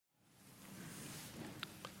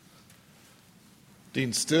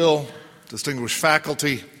Dean Still, distinguished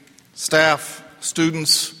faculty, staff,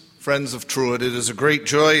 students, friends of Truett, it is a great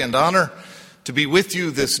joy and honor to be with you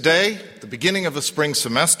this day, the beginning of a spring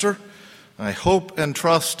semester. I hope and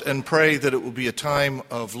trust and pray that it will be a time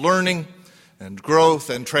of learning and growth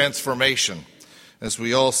and transformation as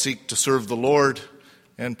we all seek to serve the Lord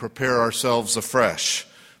and prepare ourselves afresh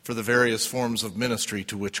for the various forms of ministry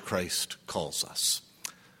to which Christ calls us.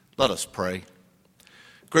 Let us pray.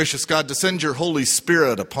 Gracious God, descend your Holy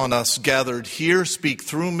Spirit upon us gathered here. Speak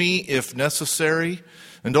through me if necessary,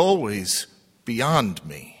 and always beyond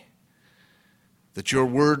me, that your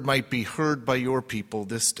word might be heard by your people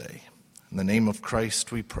this day. In the name of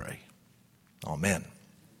Christ we pray. Amen.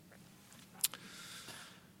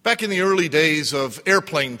 Back in the early days of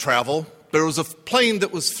airplane travel, there was a plane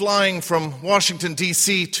that was flying from Washington,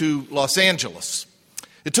 D.C. to Los Angeles.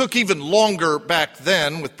 It took even longer back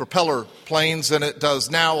then with propeller planes than it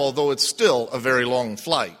does now, although it's still a very long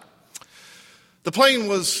flight. The plane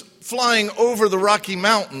was flying over the Rocky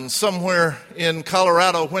Mountains somewhere in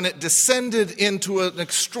Colorado when it descended into an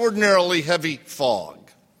extraordinarily heavy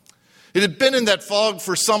fog. It had been in that fog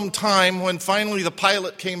for some time when finally the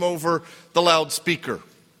pilot came over the loudspeaker.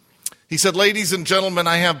 He said, "Ladies and gentlemen,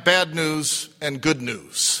 I have bad news and good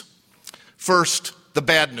news. First, the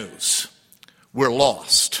bad news. We're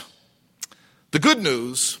lost. The good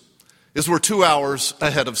news is we're 2 hours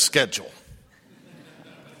ahead of schedule."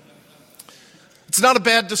 It's not a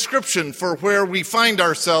bad description for where we find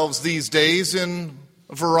ourselves these days in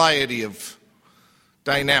a variety of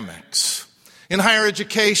dynamics. In higher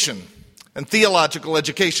education and theological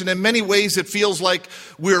education, in many ways it feels like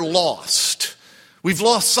we're lost. We've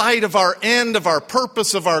lost sight of our end, of our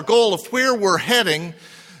purpose, of our goal, of where we're heading,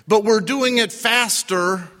 but we're doing it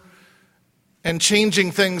faster and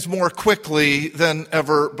changing things more quickly than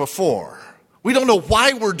ever before. We don't know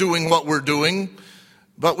why we're doing what we're doing,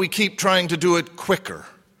 but we keep trying to do it quicker.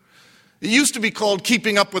 It used to be called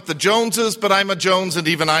keeping up with the Joneses, but I'm a Jones and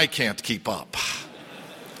even I can't keep up.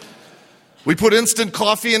 We put instant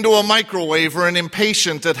coffee into a microwave and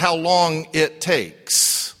impatient at how long it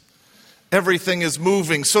takes. Everything is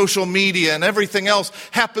moving. Social media and everything else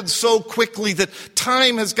happens so quickly that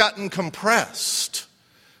time has gotten compressed.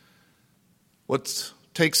 What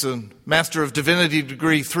takes a Master of Divinity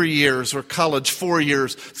degree 3 years or college 4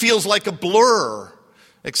 years feels like a blur,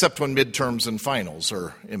 except when midterms and finals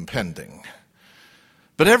are impending.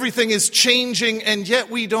 But everything is changing, and yet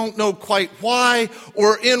we don't know quite why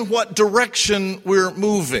or in what direction we're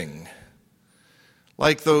moving.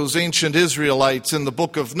 Like those ancient Israelites in the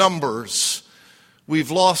book of Numbers, we've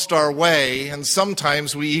lost our way, and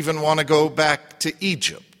sometimes we even want to go back to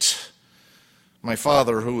Egypt. My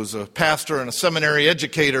father, who was a pastor and a seminary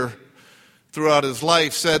educator throughout his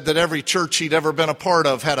life, said that every church he'd ever been a part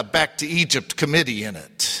of had a Back to Egypt committee in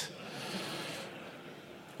it.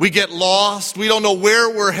 We get lost, we don't know where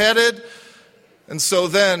we're headed, and so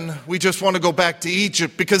then we just want to go back to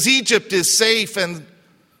Egypt because Egypt is safe and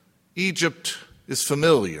Egypt is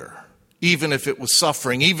familiar. Even if it was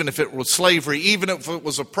suffering, even if it was slavery, even if it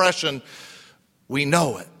was oppression, we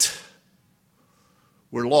know it.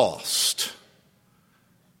 We're lost.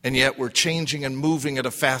 And yet we're changing and moving at a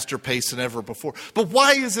faster pace than ever before. But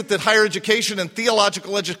why is it that higher education and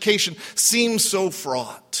theological education seems so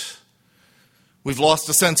fraught? We've lost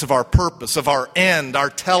a sense of our purpose, of our end, our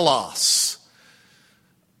telos.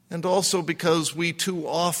 And also because we too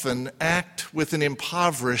often act with an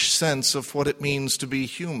impoverished sense of what it means to be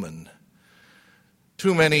human.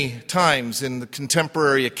 Too many times in the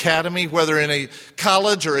contemporary academy, whether in a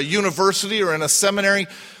college or a university or in a seminary,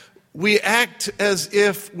 we act as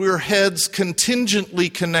if we're heads contingently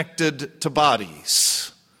connected to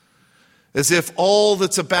bodies, as if all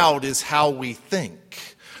that's about is how we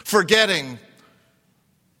think, forgetting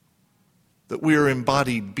that we are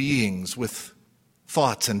embodied beings with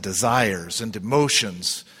thoughts and desires and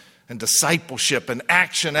emotions and discipleship and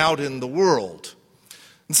action out in the world.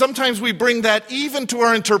 And sometimes we bring that even to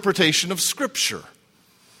our interpretation of Scripture.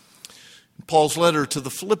 In Paul's letter to the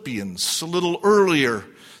Philippians, a little earlier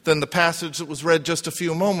than the passage that was read just a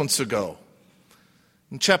few moments ago.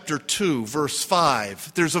 In chapter 2, verse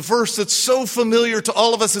 5, there's a verse that's so familiar to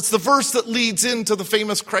all of us. It's the verse that leads into the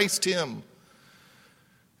famous Christ hymn.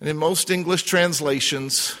 And in most English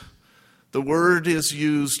translations, the word is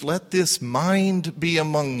used, "Let this mind be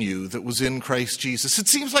among you that was in Christ Jesus." It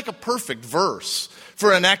seems like a perfect verse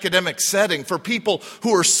for an academic setting, for people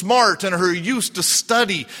who are smart and who are used to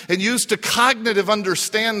study and used to cognitive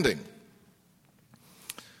understanding.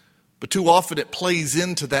 But too often it plays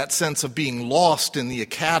into that sense of being lost in the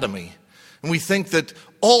academy. And we think that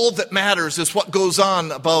all that matters is what goes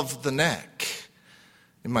on above the neck.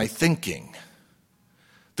 in my thinking.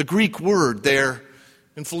 The Greek word there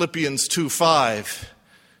in Philippians 2:5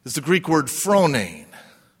 is the Greek word phronein,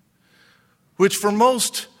 which for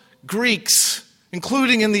most Greeks,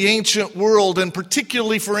 including in the ancient world and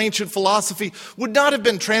particularly for ancient philosophy, would not have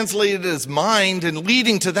been translated as mind and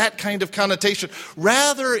leading to that kind of connotation.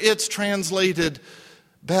 Rather, it's translated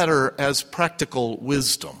better as practical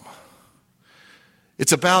wisdom.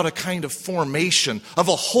 It's about a kind of formation of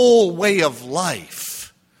a whole way of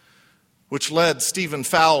life, which led Stephen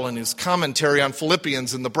Fowle in his commentary on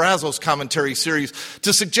Philippians in the Brazos commentary series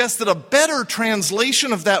to suggest that a better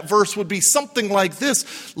translation of that verse would be something like this: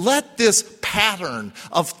 let this pattern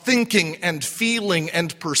of thinking and feeling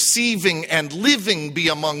and perceiving and living be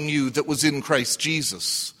among you that was in Christ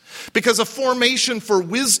Jesus. Because a formation for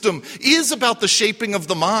wisdom is about the shaping of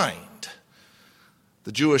the mind.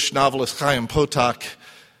 The Jewish novelist Chaim Potok,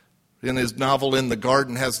 in his novel In the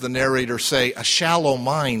Garden, has the narrator say, "A shallow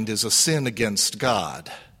mind is a sin against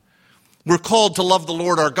God." We're called to love the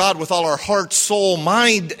Lord our God with all our heart, soul,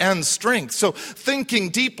 mind, and strength. So thinking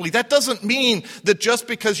deeply, that doesn't mean that just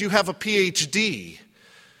because you have a PhD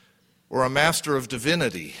or a Master of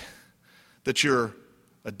Divinity that you're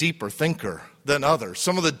a deeper thinker than others.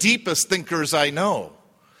 Some of the deepest thinkers I know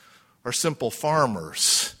are simple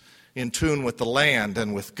farmers in tune with the land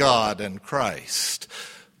and with God and Christ.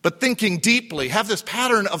 But thinking deeply, have this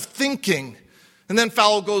pattern of thinking, and then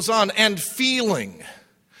Fowle goes on, and feeling.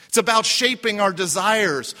 It's about shaping our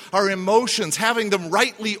desires, our emotions, having them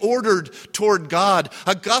rightly ordered toward God.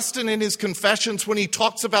 Augustine in his Confessions, when he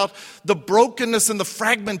talks about the brokenness and the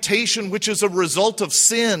fragmentation which is a result of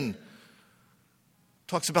sin,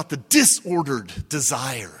 talks about the disordered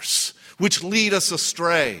desires which lead us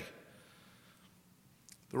astray.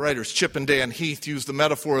 The writers Chip and Dan Heath use the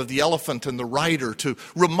metaphor of the elephant and the rider to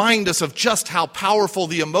remind us of just how powerful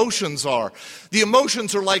the emotions are. The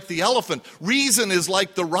emotions are like the elephant. Reason is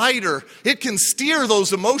like the rider. It can steer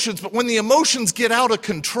those emotions, but when the emotions get out of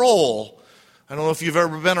control, I don't know if you've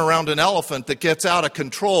ever been around an elephant that gets out of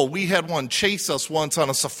control. We had one chase us once on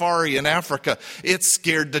a safari in Africa. It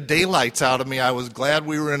scared the daylights out of me. I was glad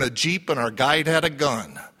we were in a Jeep and our guide had a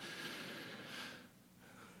gun.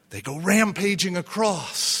 They go rampaging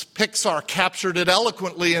across. Pixar captured it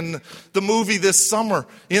eloquently in the movie this summer,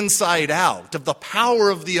 Inside Out, of the power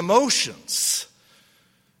of the emotions.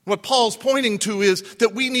 What Paul's pointing to is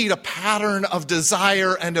that we need a pattern of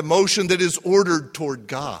desire and emotion that is ordered toward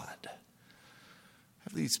God.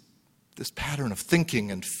 Have this pattern of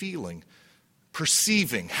thinking and feeling,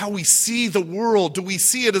 perceiving, how we see the world. Do we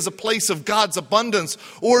see it as a place of God's abundance,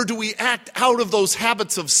 or do we act out of those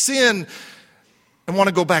habits of sin and want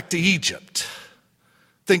to go back to Egypt,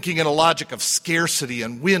 thinking in a logic of scarcity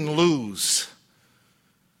and win-lose,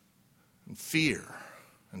 and fear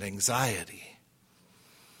and anxiety,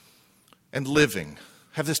 and living?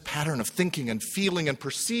 Have this pattern of thinking and feeling and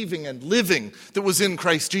perceiving and living that was in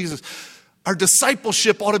Christ Jesus. Our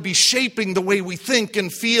discipleship ought to be shaping the way we think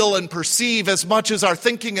and feel and perceive as much as our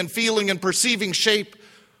thinking and feeling and perceiving shape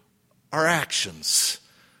our actions,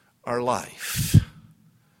 our life.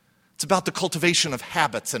 It's about the cultivation of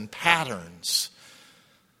habits and patterns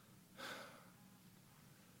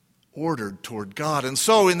ordered toward God. And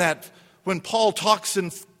so when Paul talks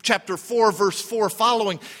in chapter 4, verse 4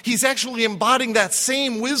 following, he's actually embodying that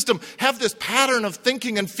same wisdom. Have this pattern of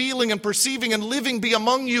thinking and feeling and perceiving and living be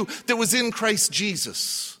among you that was in Christ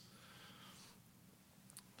Jesus.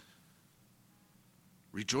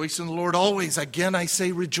 Rejoice in the Lord always. Again, I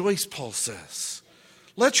say rejoice, Paul says.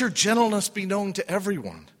 Let your gentleness be known to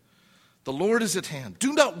everyone. The Lord is at hand.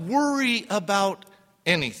 Do not worry about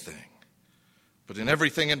anything, but in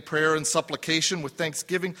everything in prayer and supplication with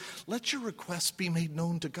thanksgiving, let your requests be made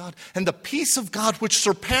known to God. And the peace of God, which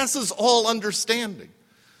surpasses all understanding,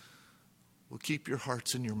 will keep your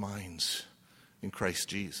hearts and your minds in Christ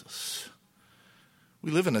Jesus.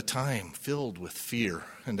 We live in a time filled with fear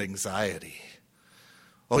and anxiety.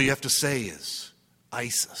 All you have to say is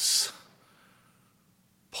ISIS,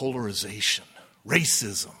 polarization,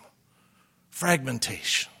 racism,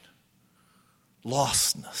 fragmentation,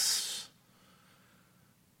 lostness.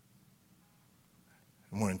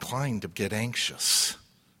 And we're inclined to get anxious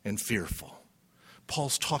and fearful.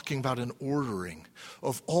 Paul's talking about an ordering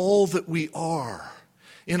of all that we are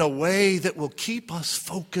in a way that will keep us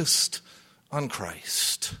focused on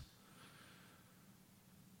Christ.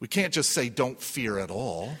 We can't just say don't fear at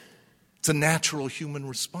all. It's a natural human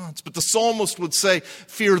response. But the psalmist would say,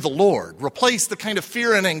 fear the Lord. Replace the kind of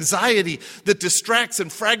fear and anxiety that distracts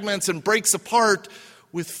and fragments and breaks apart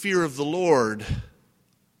with fear of the Lord.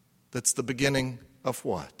 That's the beginning of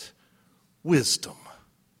what? Wisdom.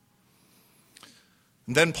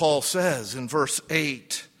 And then Paul says in verse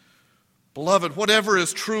 8, beloved, whatever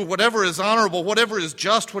is true, whatever is honorable, whatever is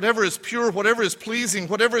just, whatever is pure, whatever is pleasing,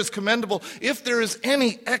 whatever is commendable, if there is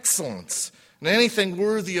any excellence and anything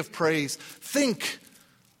worthy of praise, think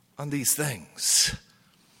on these things.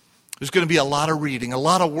 There's going to be a lot of reading, a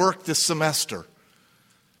lot of work this semester,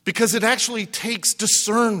 because it actually takes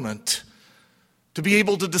discernment to be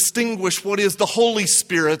able to distinguish what is the Holy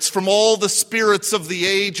Spirit's from all the spirits of the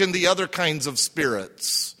age and the other kinds of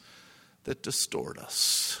spirits that distort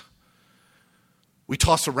us. We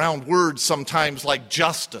toss around words sometimes like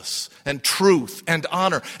justice and truth and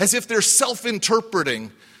honor as if they're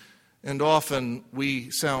self-interpreting, and often we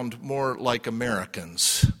sound more like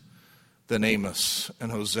Americans than Amos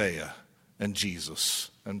and Hosea and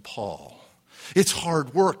Jesus and Paul. It's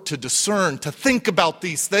hard work to discern, to think about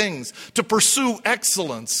these things, to pursue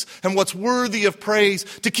excellence and what's worthy of praise,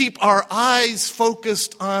 to keep our eyes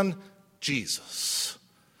focused on Jesus.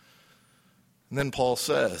 And then Paul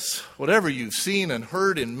says, whatever you've seen and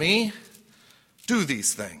heard in me, do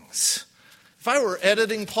these things. If I were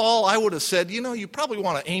editing Paul, I would have said, you probably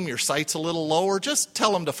want to aim your sights a little lower. Just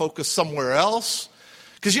tell them to focus somewhere else.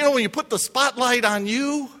 Because when you put the spotlight on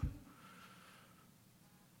you,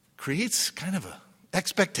 creates kind of an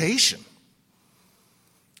expectation.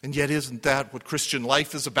 And yet, isn't that what Christian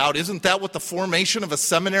life is about? Isn't that what the formation of a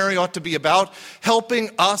seminary ought to be about?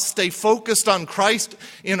 Helping us stay focused on Christ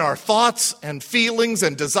in our thoughts and feelings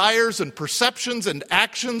and desires and perceptions and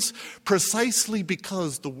actions, precisely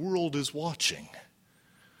because the world is watching.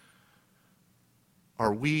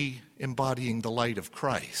 Are we embodying the light of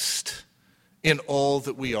Christ in all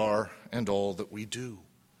that we are and all that we do?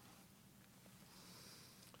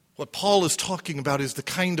 What Paul is talking about is the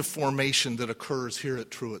kind of formation that occurs here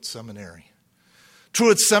at Truett Seminary.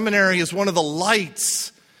 Truett Seminary is one of the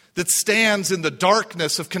lights that stands in the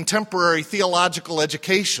darkness of contemporary theological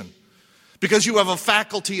education, because you have a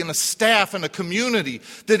faculty and a staff and a community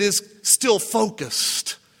that is still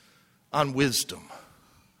focused on wisdom.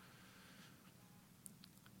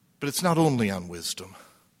 But it's not only on wisdom.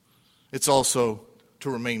 It's also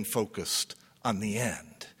to remain focused on the end.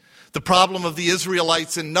 The problem of the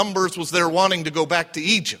Israelites in Numbers was their wanting to go back to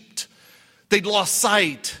Egypt. They'd lost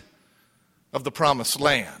sight of the promised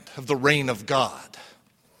land, of the reign of God.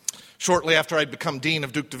 Shortly after I'd become dean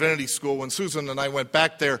of Duke Divinity School, when Susan and I went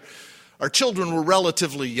back there, our children were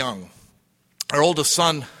relatively young. Our oldest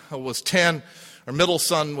son was 10, our middle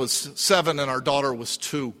son was 7, and our daughter was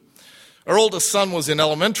 2. Our oldest son was in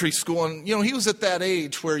elementary school, and he was at that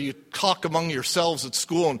age where you talk among yourselves at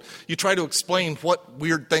school and you try to explain what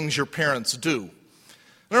weird things your parents do.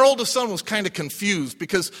 And our oldest son was kind of confused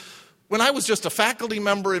because when I was just a faculty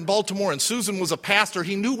member in Baltimore and Susan was a pastor,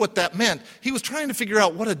 he knew what that meant. He was trying to figure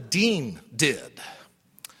out what a dean did.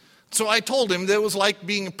 So I told him that it was like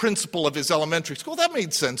being a principal of his elementary school. That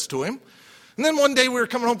made sense to him. And then one day we were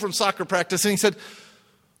coming home from soccer practice and he said,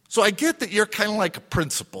 so I get that you're kind of like a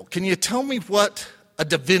principal. Can you tell me what a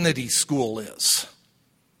divinity school is?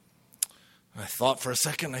 I thought for a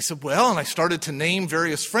second, and I said, and I started to name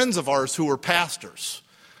various friends of ours who were pastors.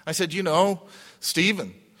 I said, Steve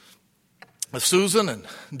and Susan and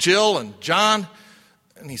Jill and John.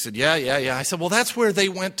 And he said, yeah. I said, that's where they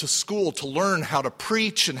went to school to learn how to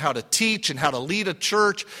preach and how to teach and how to lead a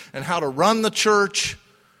church and how to run the church.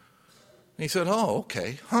 And he said, oh,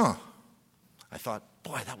 okay, I thought,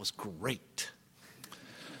 boy, that was great.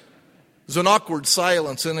 There's an awkward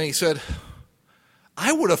silence, and then he said,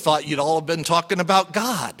 I would have thought you'd all have been talking about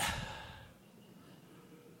God.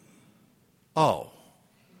 Oh.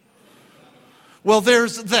 Well,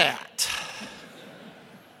 there's that.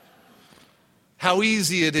 How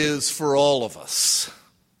easy it is for all of us,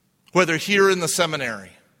 whether here in the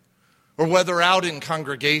seminary or whether out in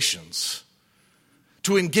congregations,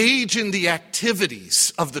 to engage in the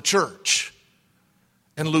activities of the church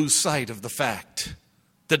and lose sight of the fact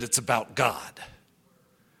that it's about God.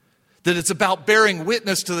 That it's about bearing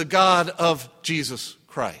witness to the God of Jesus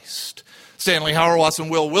Christ. Stanley Hauerwas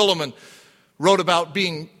and Will Willimon wrote about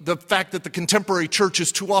the fact that the contemporary church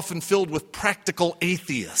is too often filled with practical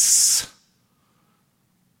atheists.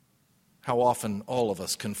 How often all of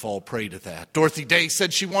us can fall prey to that. Dorothy Day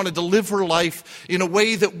said she wanted to live her life in a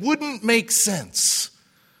way that wouldn't make sense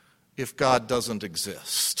if God doesn't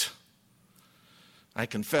exist. I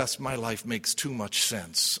confess my life makes too much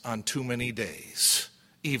sense on too many days,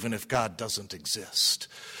 even if God doesn't exist.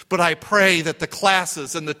 But I pray that the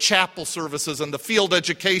classes and the chapel services and the field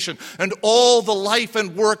education and all the life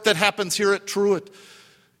and work that happens here at Truett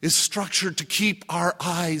is structured to keep our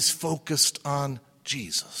eyes focused on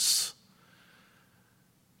Jesus.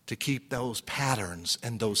 To keep those patterns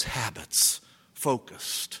and those habits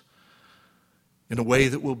focused in a way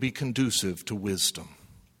that will be conducive to wisdom.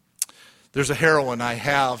 There's a heroine I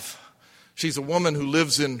have. She's a woman who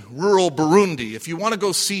lives in rural Burundi. If you want to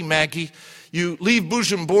go see Maggie, you leave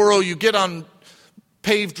Bujumbura, you get on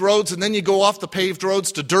paved roads, and then you go off the paved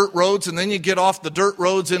roads to dirt roads, and then you get off the dirt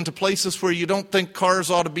roads into places where you don't think cars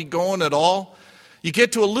ought to be going at all. You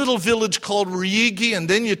get to a little village called Ruyigi, and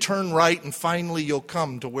then you turn right, and finally you'll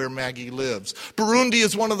come to where Maggie lives. Burundi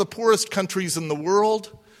is one of the poorest countries in the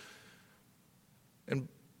world, and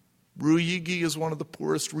Ruyigi is one of the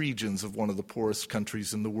poorest regions of one of the poorest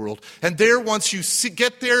countries in the world. And there, once you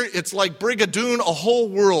get there, it's like Brigadoon, a whole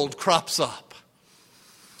world crops up.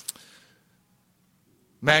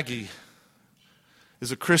 Maggie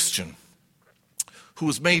is a Christian who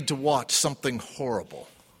was made to watch something horrible.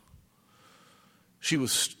 She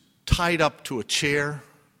was tied up to a chair,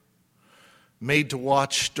 made to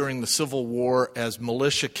watch during the Civil War as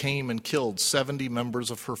militia came and killed 70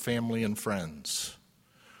 members of her family and friends.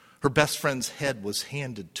 Her best friend's head was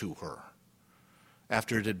handed to her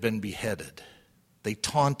after it had been beheaded. They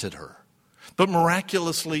taunted her, but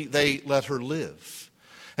miraculously they let her live.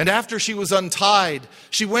 And after she was untied,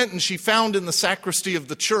 she went and she found in the sacristy of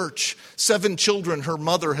the church 7 children her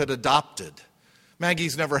mother had adopted.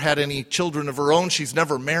 Maggie's never had any children of her own. She's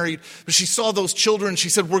never married. But she saw those children and she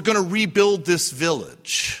said, we're going to rebuild this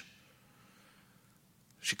village.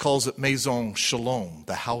 She calls it Maison Shalom,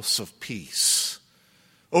 the house of peace.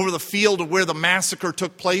 Over the field of where the massacre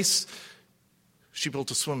took place, she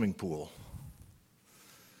built a swimming pool.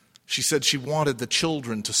 She said she wanted the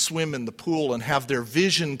children to swim in the pool and have their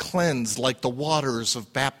vision cleansed like the waters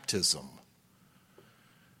of baptism.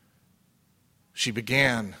 She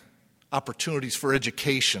began opportunities for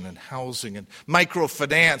education and housing and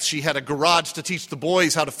microfinance. She had a garage to teach the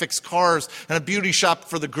boys how to fix cars and a beauty shop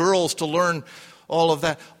for the girls to learn all of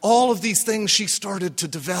that. All of these things she started to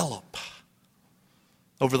develop.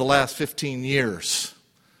 Over the last 15 years,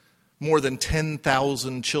 more than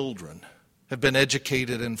 10,000 children have been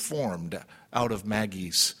educated and formed out of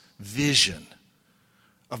Maggie's vision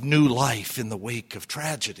of new life in the wake of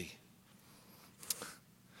tragedy.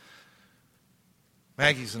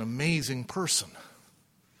 Maggie's an amazing person.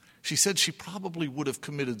 She said she probably would have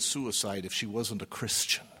committed suicide if she wasn't a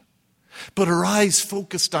Christian. But her eyes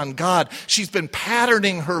focused on God. She's been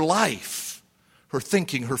patterning her life, her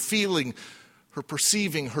thinking, her feeling, her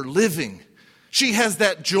perceiving, her living. She has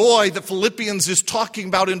that joy that Philippians is talking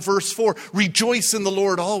about in verse 4. Rejoice in the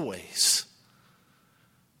Lord always.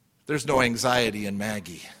 There's no anxiety in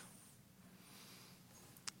Maggie.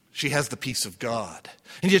 She has the peace of God.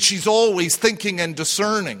 And yet she's always thinking and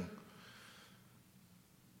discerning.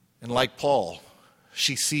 And like Paul,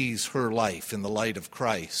 she sees her life in the light of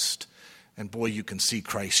Christ. And boy, you can see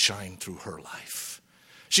Christ shine through her life.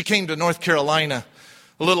 She came to North Carolina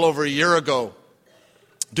a little over a year ago.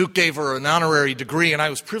 Duke gave her an honorary degree, and I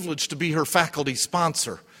was privileged to be her faculty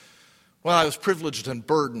sponsor. Well, I was privileged and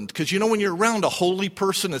burdened, because when you're around a holy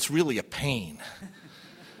person, it's really a pain.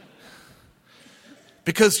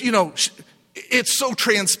 Because, it's so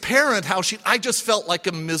transparent how I just felt like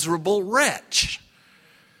a miserable wretch.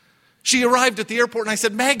 She arrived at the airport, and I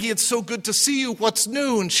said, Maggie, it's so good to see you. What's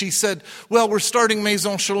new? And she said, well, we're starting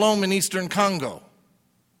Maison Shalom in Eastern Congo.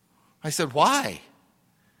 I said, why?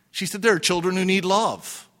 She said, there are children who need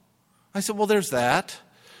love. I said, well, there's that.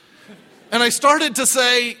 And I started to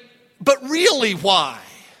say, but really, why?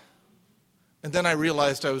 And then I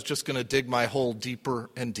realized I was just going to dig my hole deeper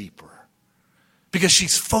and deeper. Because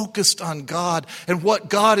she's focused on God and what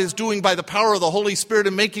God is doing by the power of the Holy Spirit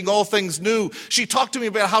and making all things new. She talked to me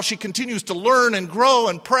about how she continues to learn and grow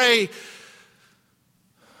and pray.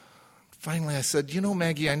 Finally, I said,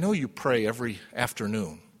 Maggie, I know you pray every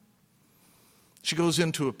afternoon. She goes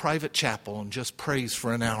into a private chapel and just prays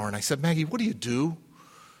for an hour. And I said, Maggie, what do you do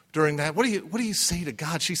during that? What do you say to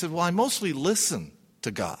God? She said, well, I mostly listen to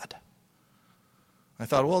God. I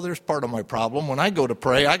thought, well, there's part of my problem. When I go to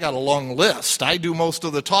pray, I got a long list. I do most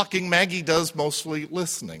of the talking. Maggie does mostly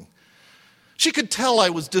listening. She could tell I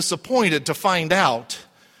was disappointed to find out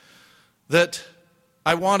that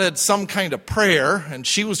I wanted some kind of prayer, and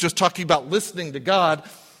she was just talking about listening to God.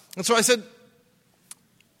 And so I said,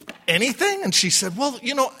 anything? And she said, well,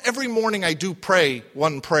 every morning I do pray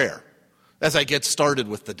one prayer as I get started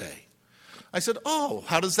with the day. I said, oh,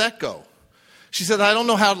 how does that go? She said, I don't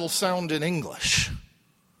know how it'll sound in English. I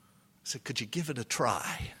said, could you give it a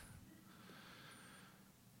try?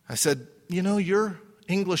 I said, your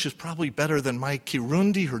English is probably better than my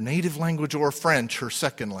Kirundi, her native language, or French, her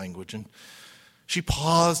second language. And she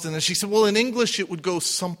paused, and then she said, well, in English it would go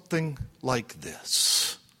something like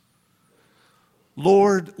this.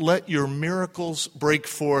 Lord, let your miracles break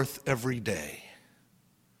forth every day,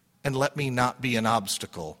 and let me not be an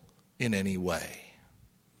obstacle in any way.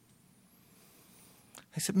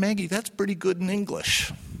 I said, Maggie, that's pretty good in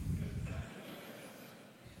English.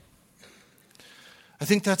 I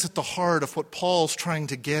think that's at the heart of what Paul's trying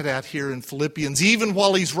to get at here in Philippians, even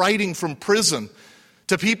while he's writing from prison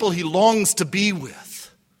to people he longs to be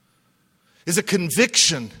with, is a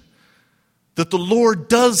conviction that the Lord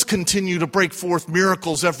does continue to break forth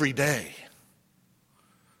miracles every day.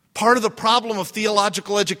 Part of the problem of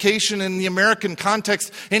theological education in the American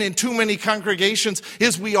context and in too many congregations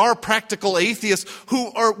is we are practical atheists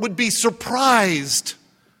who would be surprised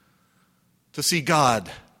to see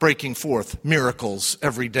God breaking forth miracles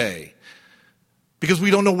every day because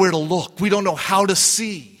we don't know where to look. We don't know how to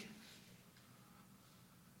see.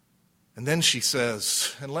 And then she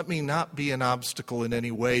says, and let me not be an obstacle in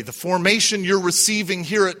any way. The formation you're receiving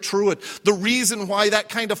here at Truett, the reason why that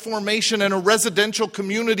kind of formation in a residential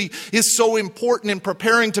community is so important in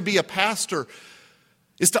preparing to be a pastor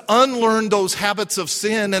is to unlearn those habits of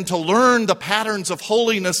sin and to learn the patterns of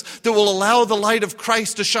holiness that will allow the light of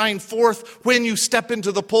Christ to shine forth when you step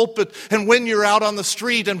into the pulpit and when you're out on the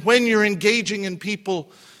street and when you're engaging in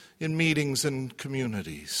people in meetings and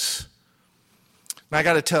communities. And I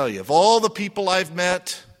got to tell you, of all the people I've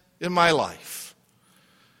met in my life,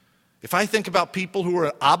 if I think about people who are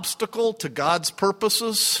an obstacle to God's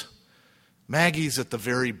purposes, Maggie's at the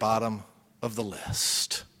very bottom of the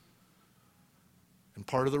list. And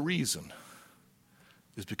part of the reason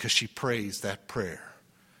is because she prays that prayer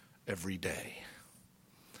every day.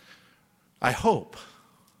 I hope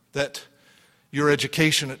that your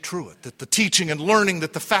education at Truett, that the teaching and learning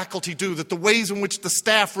that the faculty do, that the ways in which the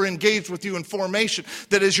staff are engaged with you in formation,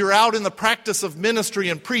 that as you're out in the practice of ministry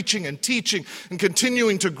and preaching and teaching and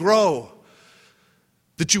continuing to grow,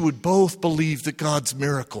 that you would both believe that God's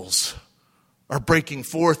miracles are breaking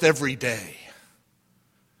forth every day,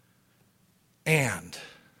 and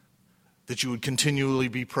that you would continually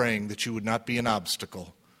be praying that you would not be an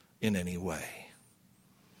obstacle in any way.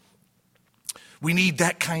 We need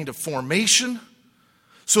that kind of formation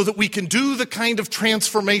so that we can do the kind of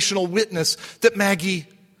transformational witness that Maggie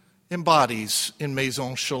embodies in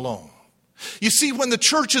Maison Shalom. You see, when the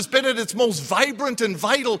church has been at its most vibrant and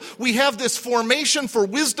vital, we have this formation for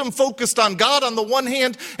wisdom focused on God on the one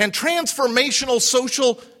hand and transformational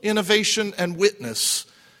social innovation and witness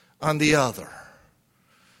on the other.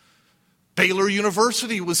 Baylor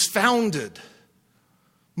University was founded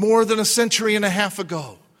more than a century and a half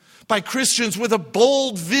ago by Christians with a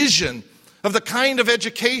bold vision of the kind of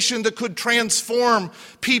education that could transform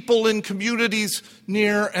people in communities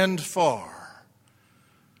near and far.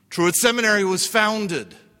 Truett Seminary was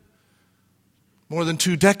founded more than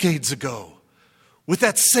 2 decades ago with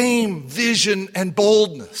that same vision and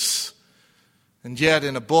boldness. And yet,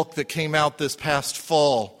 in a book that came out this past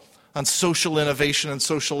fall on social innovation and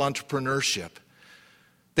social entrepreneurship,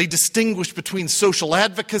 they distinguish between social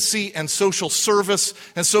advocacy and social service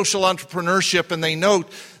and social entrepreneurship, and they note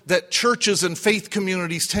that churches and faith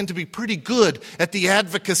communities tend to be pretty good at the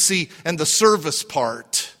advocacy and the service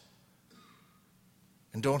part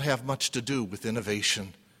and don't have much to do with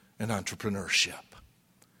innovation and entrepreneurship.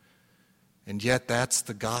 And yet that's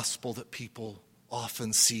the gospel that people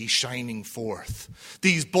often see shining forth.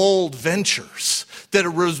 These bold ventures that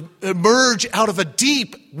emerge out of a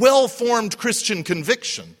deep, well-formed Christian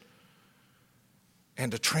conviction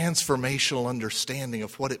and a transformational understanding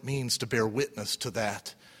of what it means to bear witness to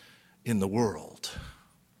that in the world.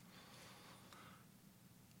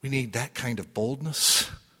 We need that kind of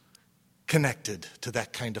boldness connected to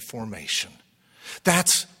that kind of formation.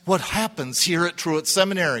 That's what happens here at Truett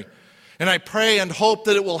Seminary. And I pray and hope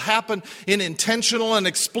that it will happen in intentional and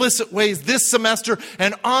explicit ways this semester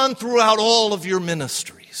and on throughout all of your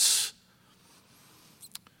ministries.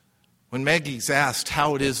 When Maggie's asked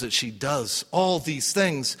how it is that she does all these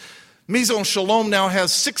things, Maison Shalom now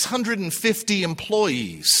has 650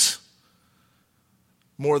 employees,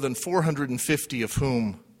 more than 450 of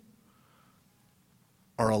whom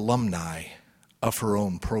are alumni of her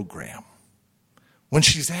own program. When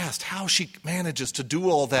she's asked how she manages to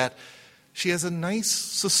do all that, she has a nice,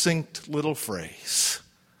 succinct little phrase.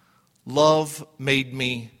 Love made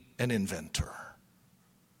me an inventor.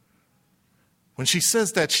 When she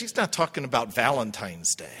says that, she's not talking about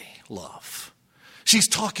Valentine's Day love. She's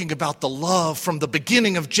talking about the love from the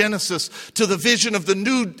beginning of Genesis to the vision of the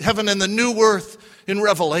new heaven and the new earth in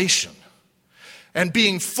Revelation. And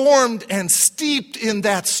being formed and steeped in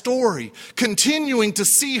that story, continuing to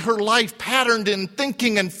see her life patterned in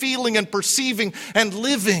thinking and feeling and perceiving and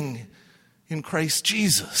living in Christ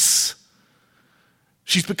Jesus.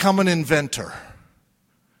 She's become an inventor,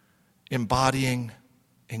 embodying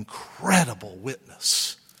incredible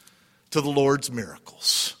witness to the Lord's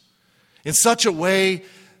miracles in such a way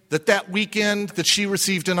that weekend that she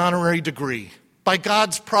received an honorary degree, by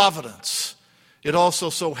God's providence, it also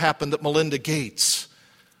so happened that Melinda Gates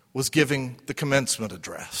was giving the commencement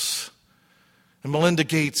address. And Melinda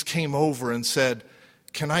Gates came over and said,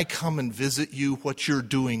 "Can I come and visit you? What you're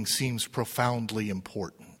doing seems profoundly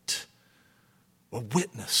important." A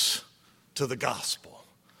witness to the gospel.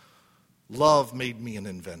 Love made me an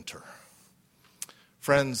inventor.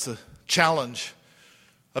 Friends, the challenge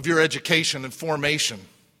of your education and formation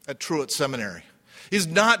at Truett Seminary is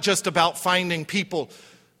not just about finding people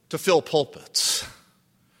to fill pulpits.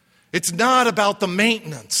 It's not about the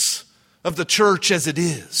maintenance of the church as it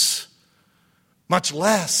is, much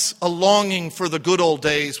less a longing for the good old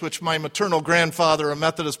days, which my maternal grandfather, a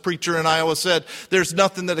Methodist preacher in Iowa, said, there's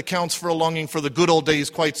nothing that accounts for a longing for the good old days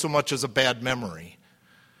quite so much as a bad memory.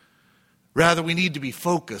 Rather, we need to be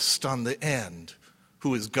focused on the end,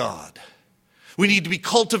 who is God. We need to be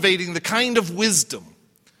cultivating the kind of wisdom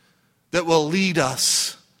that will lead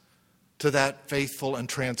us to that faithful and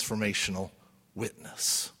transformational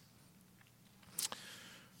witness.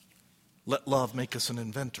 Let love make us an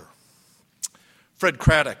inventor. Fred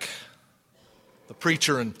Craddock, the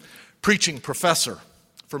preacher and preaching professor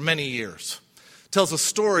for many years, tells a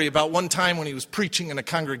story about one time when he was preaching in a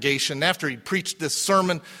congregation. After he preached this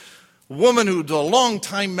sermon, a woman who was a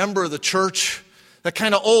long-time member of the church, that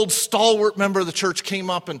kind of old stalwart member of the church,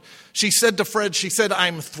 came up and she said to Fred, she said,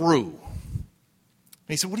 "I'm through." And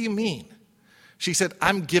he said, "What do you mean?" She said,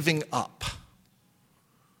 "I'm giving up."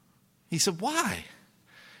 He said, "Why?"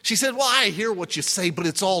 She said, "Well, I hear what you say, but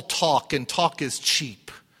it's all talk, and talk is cheap.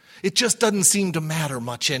 It just doesn't seem to matter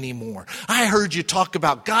much anymore. I heard you talk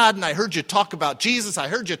about God, and I heard you talk about Jesus. I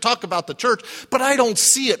heard you talk about the church, but I don't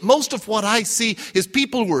see it. Most of what I see is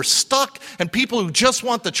people who are stuck and people who just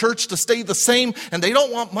want the church to stay the same, and they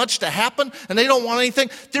don't want much to happen, and they don't want anything.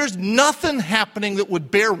 There's nothing happening that would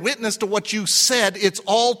bear witness to what you said. It's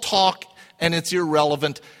all talk, and it's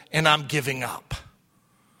irrelevant, and I'm giving up."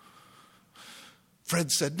 Fred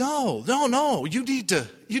said, no, you need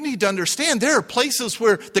to understand there are places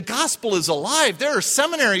where the gospel is alive. There are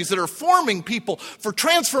seminaries that are forming people for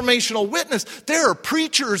transformational witness. There are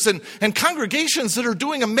preachers and congregations that are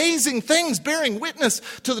doing amazing things, bearing witness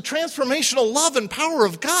to the transformational love and power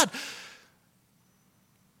of God.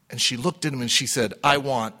 And she looked at him and she said, "I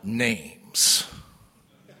want names."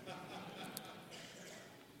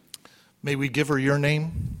 May we give her your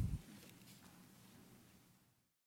name?